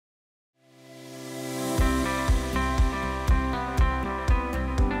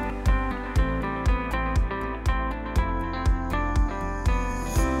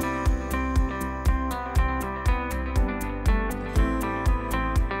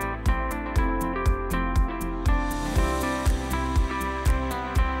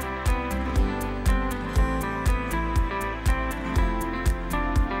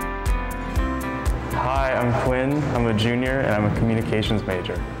Rin, I'm a junior and I'm a communications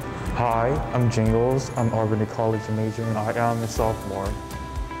major. Hi, I'm Jingles. I'm Albany College major and I am a sophomore.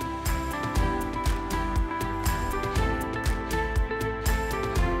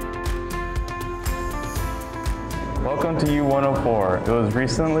 Welcome to U104. It was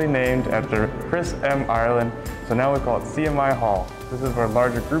recently named after Chris M. Ireland, so now we call it CMI Hall. This is where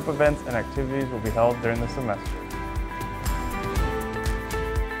larger group events and activities will be held during the semester.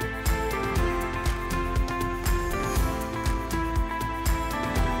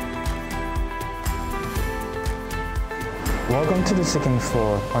 Welcome to the second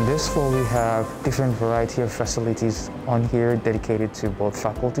floor. On this floor we have different variety of facilities on here dedicated to both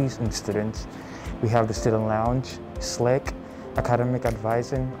faculties and students. We have the student lounge, SLIC, academic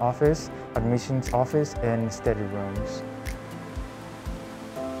advising office, admissions office, and study rooms.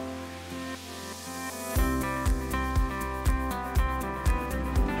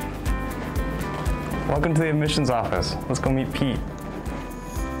 Welcome to the admissions office. Let's go meet Pete.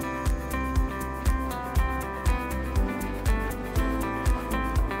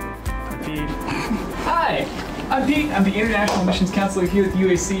 Hi, I'm Pete. I'm the International Admissions Counselor here at the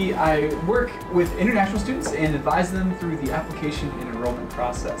UAC. I work with international students and advise them through the application and enrollment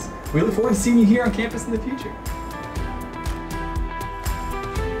process. We look forward to seeing you here on campus in the future.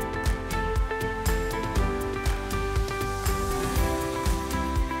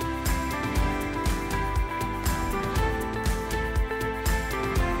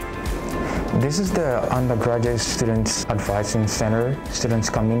 This is the undergraduate students advising center. Students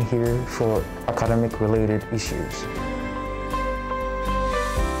come in here for academic related issues.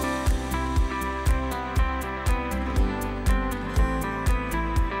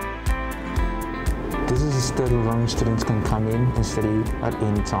 This is a study room. Students can come in and study at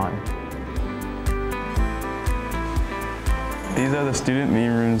any time. These are the student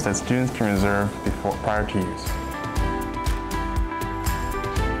meeting rooms that students can reserve prior to use.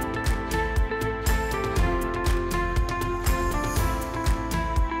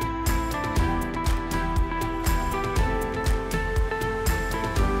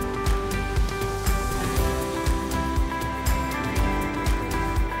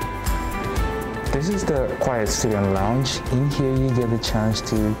 This is the quiet student lounge. In here you get the chance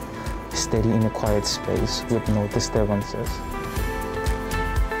to study in a quiet space with no disturbances.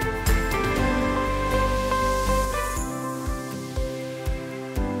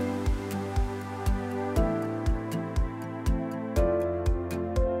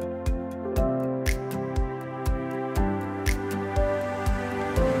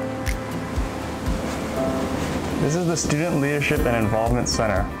 This is the Student Leadership and Involvement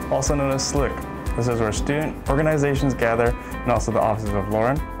Center, also known as SLIC. This is where student organizations gather and also the offices of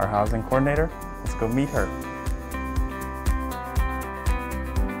Lauren, our housing coordinator. Let's go meet her.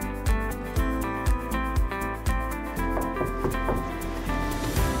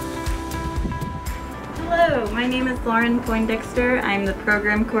 Hello, my name is Lauren Poindexter. I'm the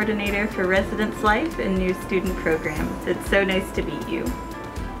program coordinator for Residence Life and New Student Programs. It's so nice to meet you.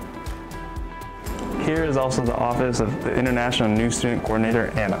 Here is also the office of the International New Student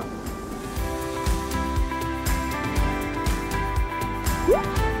Coordinator, Anna.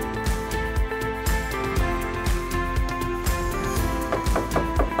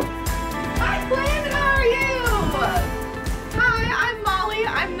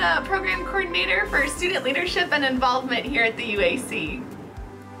 I'm the program coordinator for student leadership and involvement here at the UAC.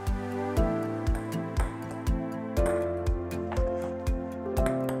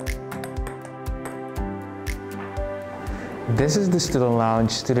 This is the student lounge.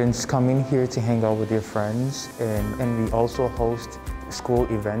 Students come in here to hang out with their friends, and we also host school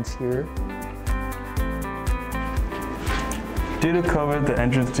events here. Due to COVID, the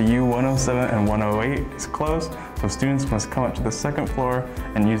entrance to U107 and 108 is closed, so students must come up to the second floor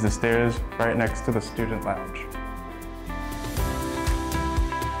and use the stairs right next to the student lounge.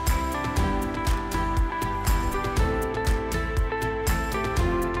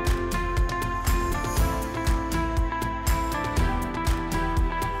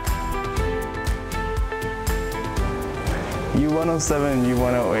 U107 and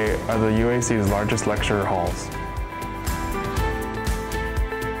U108 are the UAC's largest lecture halls.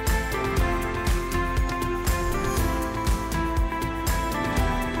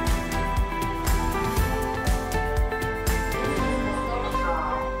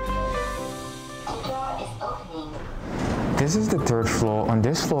 This is the third floor. On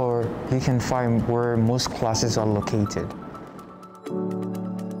this floor, you can find where most classes are located.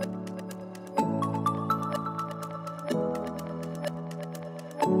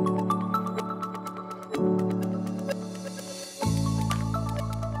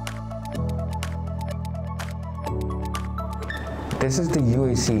 This is the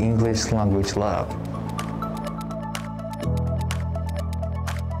UAC English Language Lab.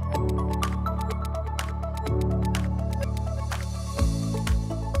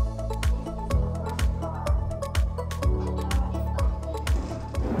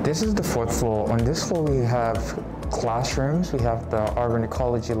 This is the fourth floor. On this floor we have classrooms, we have the urban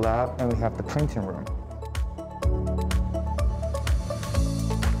ecology lab, and we have the printing room.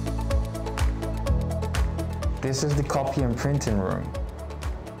 This is the copy and printing room.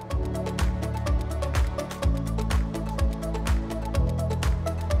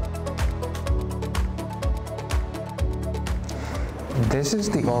 This is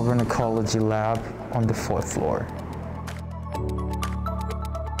the urban ecology lab on the fourth floor.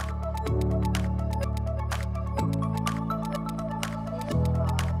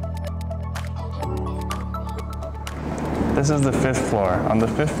 This is the fifth floor. On the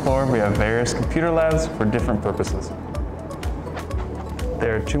fifth floor, we have various computer labs for different purposes.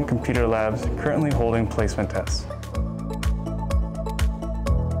 There are 2 computer labs currently holding placement tests.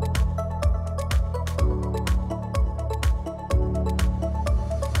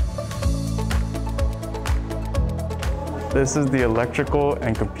 This is the electrical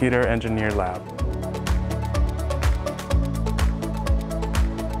and computer engineer lab.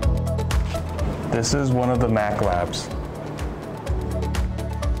 This is one of the Mac labs.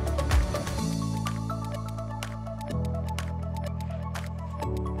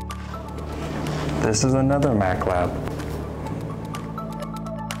 This is another Mac lab.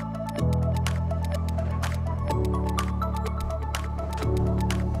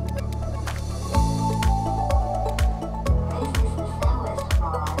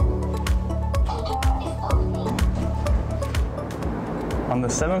 On the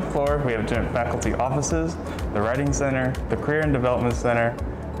 7th floor, we have different faculty offices, the Writing Center, the Career and Development Center,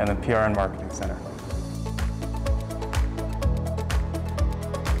 and the PR and Marketing Center.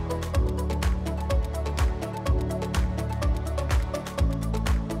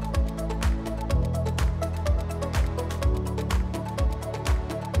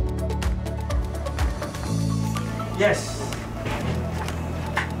 Yes.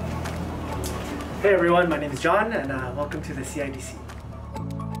 Hey everyone, my name is John and welcome to the CIDC.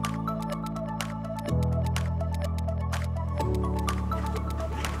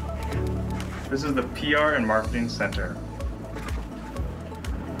 This is the PR and Marketing Center.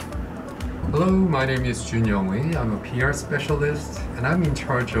 Hello, my name is Jisun Yoo. I'm a PR specialist and I'm in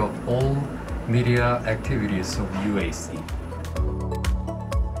charge of all media activities of UAC.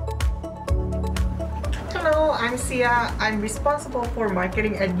 Hello, I'm Sia. I'm responsible for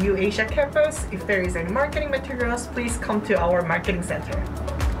marketing at U Asia campus. If there is any marketing materials, please come to our marketing center.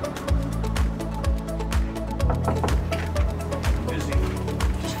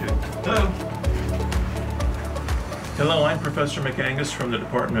 Hello. Hello, I'm Professor McAngus from the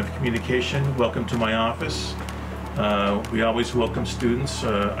Department of Communication. Welcome to my office. We always welcome students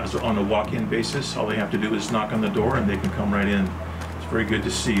on a walk-in basis. All they have to do is knock on the door and they can come right in. It's very good to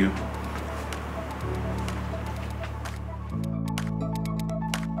see you.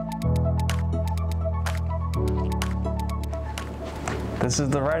 This is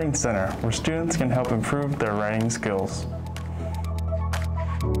the Writing Center, where students can help improve their writing skills.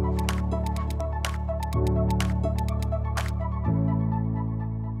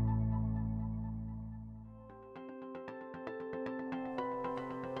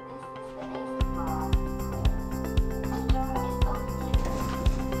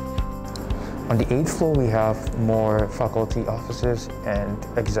 On the 8th floor, we have more faculty offices and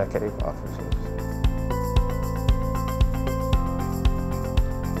executive offices.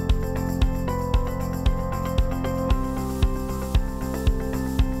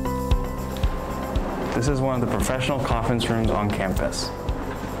 This is one of the professional conference rooms on campus.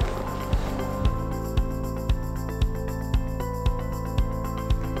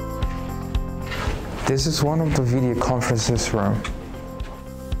 This is one of the video conferences room.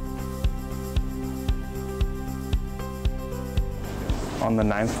 On the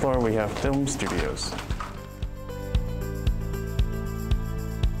 9th floor, we have film studios.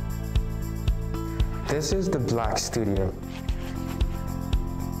 This is the Black Studio.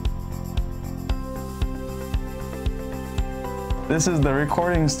 This is the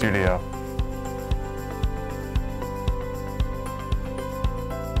recording studio.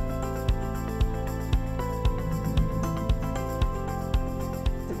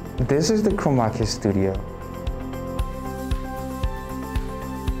 This is the Chroma Key Studio.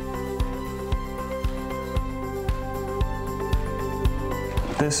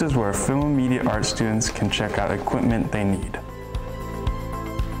 This is where film and media art students can check out equipment they need.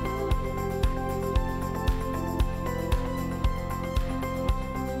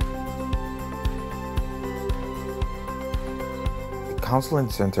 counseling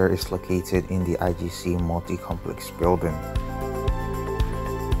center is located in the IGC multi-complex building.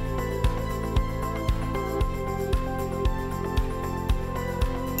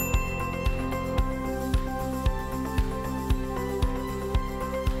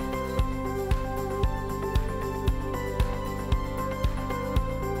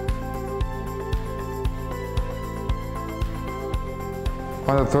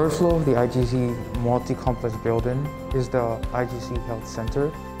 On the third floor of the IGC multi-complex building is the IGC Health Center.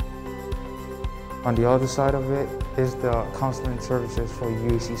 On the other side of it is the counseling services for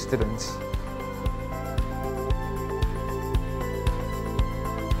UAC students.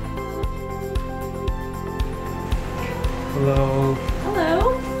 Hello.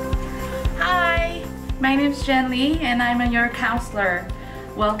 Hello. Hi. My name is Jen Lee and I'm your counselor.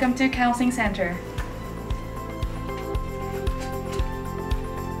 Welcome to Counseling Center.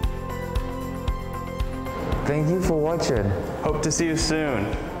 Thank you for watching. Hope to see you soon.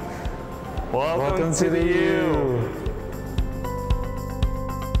 Welcome to the U.